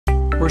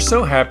We're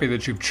so happy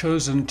that you've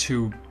chosen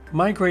to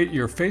migrate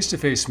your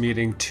face-to-face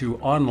meeting to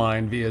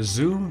online via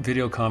Zoom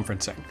video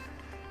conferencing.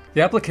 The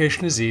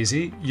application is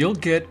easy. You'll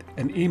get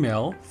an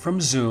email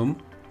from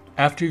Zoom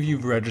after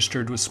you've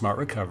registered with Smart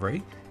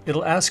Recovery.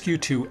 It'll ask you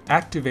to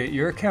activate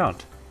your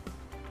account.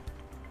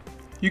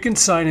 You can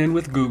sign in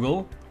with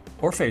Google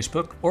or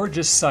Facebook, or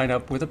just sign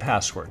up with a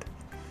password.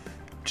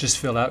 Just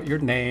fill out your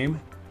name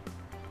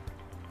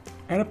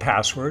and a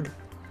password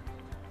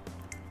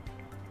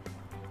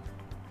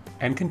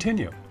and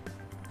continue.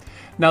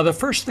 Now, the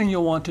first thing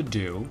you'll want to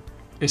do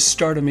is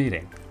start a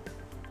meeting.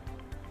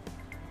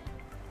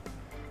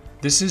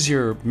 This is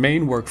your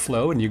main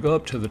workflow, and you go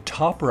up to the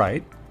top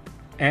right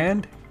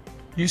and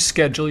you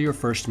schedule your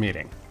first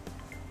meeting.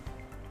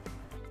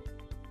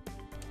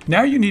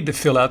 Now you need to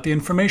fill out the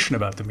information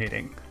about the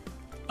meeting.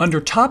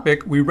 Under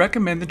Topic, we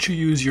recommend that you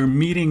use your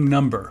meeting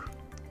number.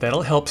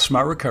 That'll help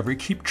Smart Recovery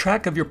keep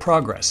track of your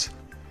progress.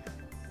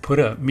 Put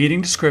a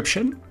meeting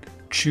description,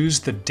 choose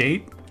the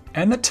date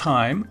and the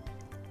time,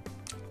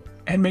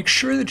 and make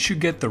sure that you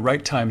get the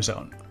right time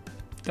zone.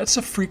 That's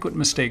a frequent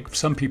mistake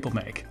some people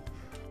make.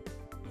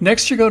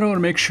 Next, you're going to want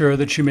to make sure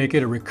that you make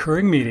it a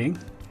recurring meeting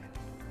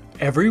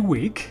every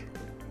week,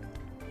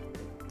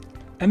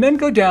 and then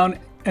go down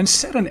and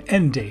set an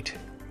end date.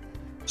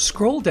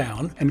 Scroll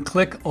down and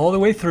click all the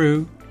way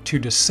through to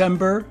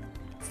December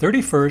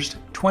 31st,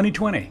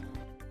 2020.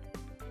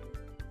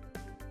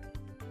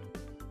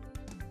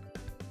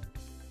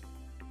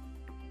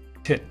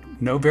 Hit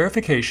No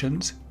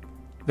Verifications,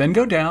 then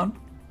go down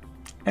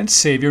and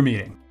save your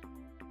meeting.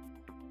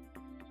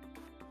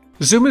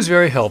 Zoom is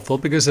very helpful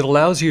because it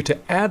allows you to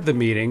add the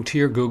meeting to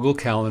your Google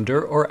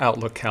Calendar or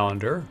Outlook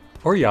Calendar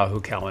or Yahoo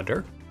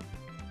Calendar.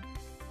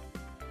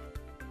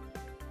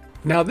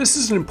 Now, this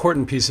is an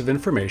important piece of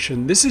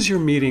information. This is your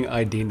meeting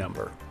ID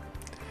number.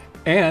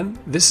 And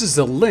this is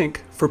the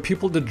link for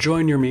people to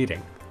join your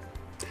meeting.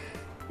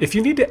 If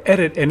you need to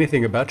edit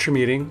anything about your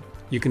meeting,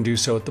 you can do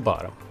so at the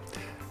bottom.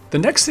 The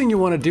next thing you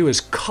want to do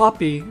is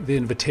copy the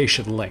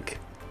invitation link.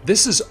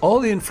 This is all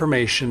the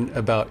information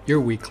about your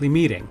weekly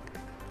meeting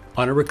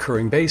on a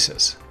recurring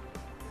basis.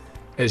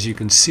 As you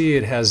can see,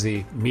 it has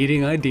the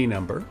meeting ID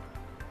number.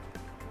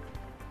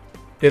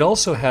 It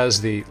also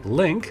has the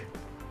link.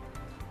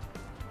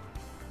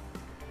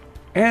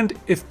 And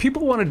if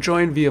people want to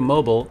join via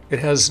mobile, it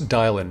has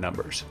dial-in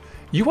numbers.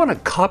 You want to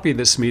copy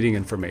this meeting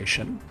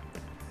information.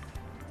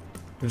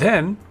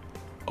 Then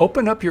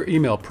open up your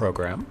email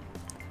program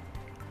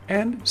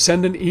and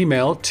send an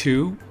email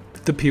to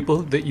the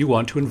people that you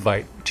want to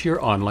invite to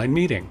your online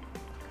meeting.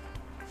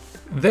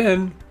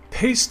 Then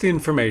paste the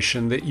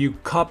information that you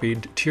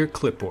copied to your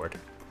clipboard.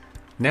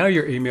 Now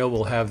your email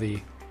will have the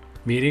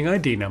meeting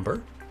ID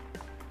number.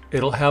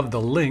 It'll have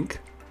the link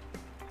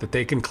that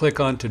they can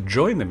click on to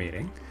join the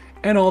meeting,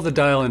 and all the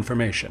dial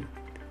information.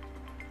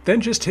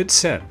 Then just hit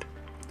send.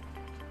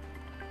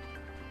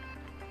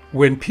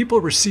 When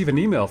people receive an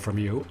email from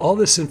you, all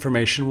this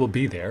information will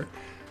be there.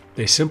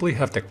 They simply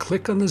have to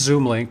click on the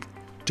Zoom link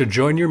to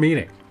join your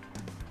meeting.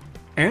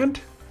 And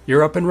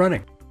you're up and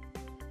running.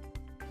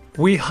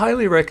 We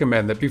highly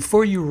recommend that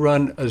before you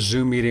run a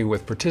Zoom meeting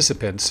with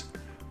participants,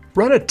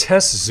 run a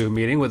test Zoom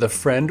meeting with a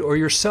friend or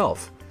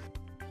yourself.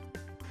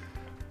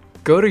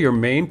 Go to your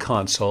main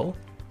console,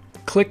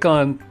 click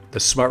on the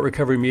Smart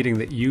Recovery meeting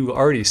that you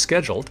already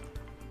scheduled,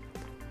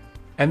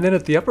 and then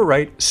at the upper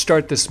right,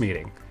 start this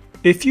meeting.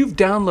 If you've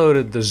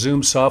downloaded the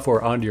Zoom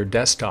software onto your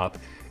desktop,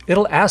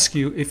 it'll ask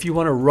you if you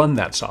want to run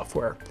that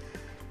software.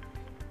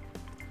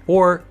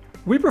 Or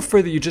we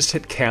prefer that you just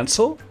hit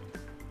cancel,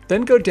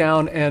 then go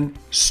down and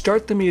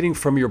start the meeting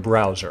from your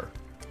browser.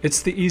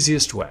 It's the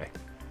easiest way.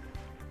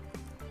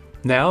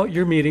 Now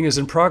your meeting is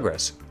in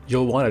progress.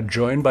 You'll want to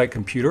join by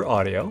computer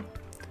audio,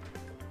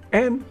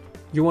 and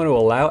you want to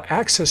allow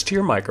access to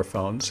your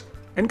microphones,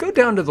 and go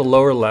down to the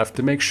lower left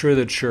to make sure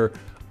that your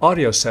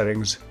audio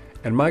settings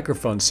and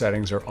microphone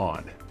settings are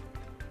on.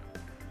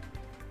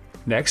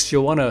 Next,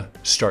 you'll want to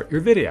start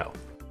your video.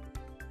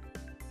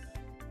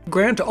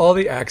 Grant all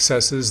the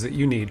accesses that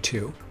you need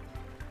to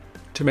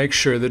make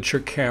sure that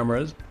your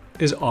camera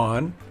is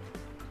on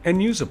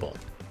and usable.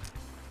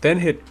 Then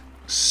hit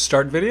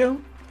Start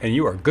Video, and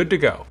you are good to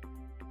go.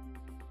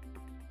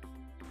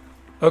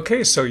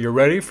 Okay, so you're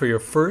ready for your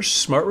first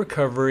Smart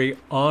Recovery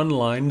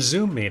online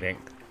Zoom meeting.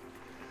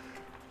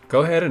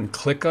 Go ahead and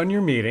click on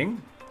your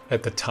meeting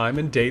at the time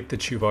and date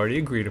that you've already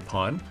agreed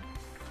upon.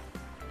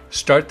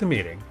 Start the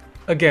meeting.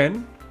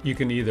 Again, you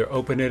can either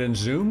open it in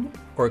Zoom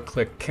or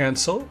click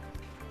Cancel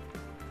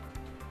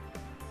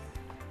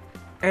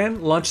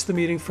and launch the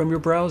meeting from your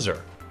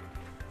browser.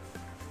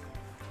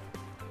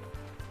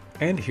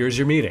 And here's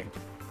your meeting.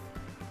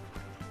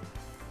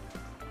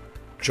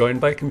 Join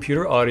by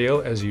computer audio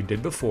as you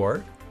did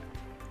before,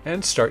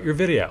 and start your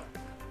video.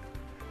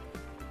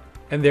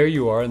 And there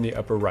you are in the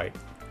upper right.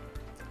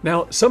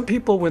 Now, some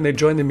people when they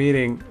join the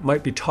meeting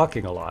might be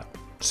talking a lot.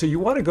 So you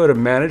want to go to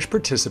Manage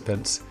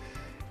Participants,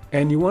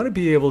 and you want to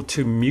be able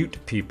to mute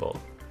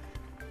people.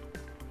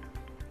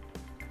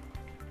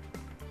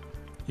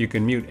 You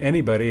can mute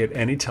anybody at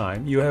any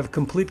time. You have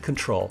complete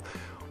control.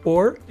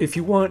 Or if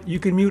you want, you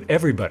can mute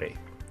everybody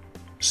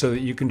so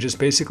that you can just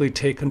basically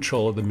take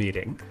control of the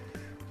meeting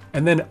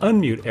and then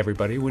unmute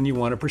everybody when you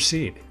want to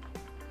proceed.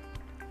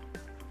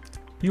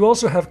 You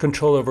also have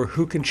control over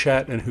who can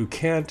chat and who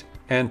can't,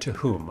 and to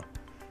whom.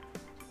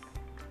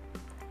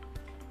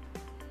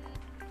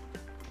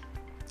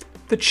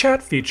 The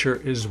chat feature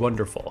is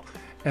wonderful,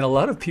 and a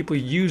lot of people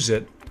use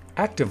it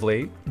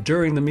actively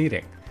during the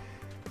meeting.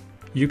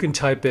 You can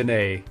type in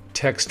a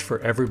text for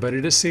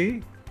everybody to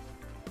see,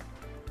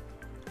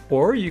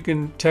 or you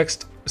can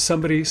text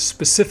somebody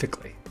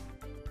specifically.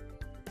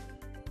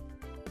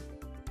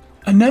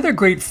 Another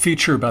great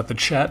feature about the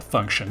chat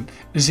function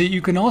is that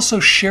you can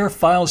also share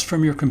files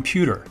from your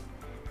computer.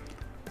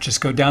 Just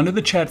go down to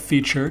the chat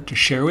feature to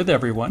share with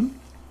everyone.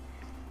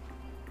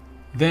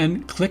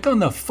 Then click on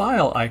the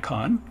file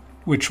icon,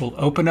 which will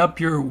open up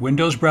your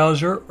Windows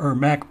browser or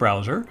Mac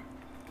browser.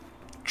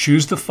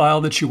 Choose the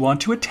file that you want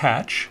to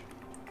attach,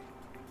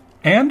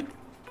 and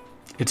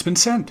it's been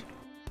sent.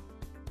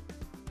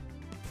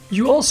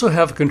 You also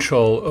have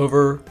control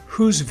over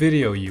whose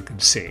video you can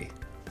see.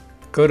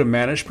 Go to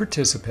Manage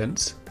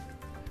Participants,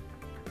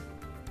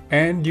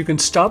 and you can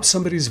stop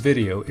somebody's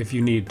video if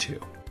you need to.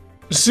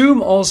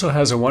 Zoom also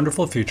has a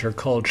wonderful feature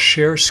called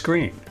Share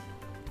Screen.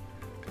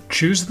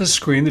 Choose the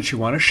screen that you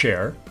want to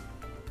share,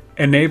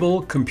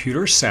 enable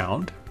computer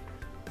sound,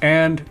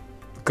 and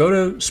go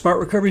to Smart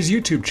Recovery's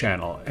YouTube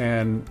channel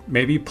and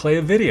maybe play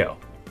a video.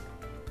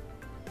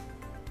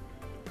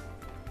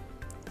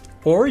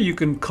 Or you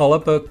can call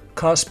up a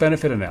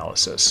cost-benefit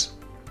analysis.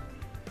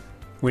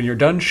 When you're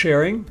done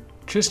sharing,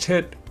 just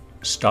hit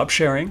Stop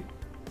Sharing,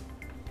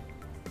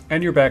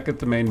 and you're back at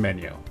the main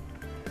menu.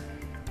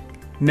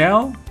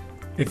 Now,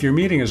 if your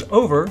meeting is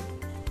over,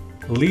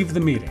 leave the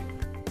meeting.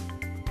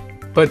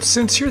 But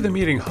since you're the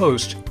meeting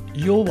host,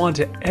 you'll want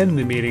to end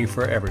the meeting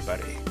for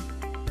everybody.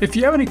 If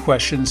you have any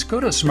questions, go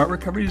to Smart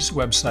Recovery's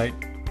website,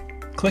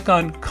 click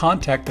on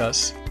Contact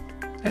Us,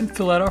 and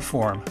fill out our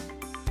form.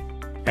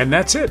 And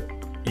that's it.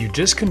 You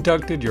just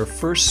conducted your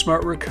first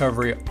Smart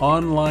Recovery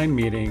online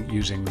meeting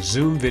using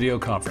Zoom video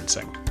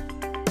conferencing.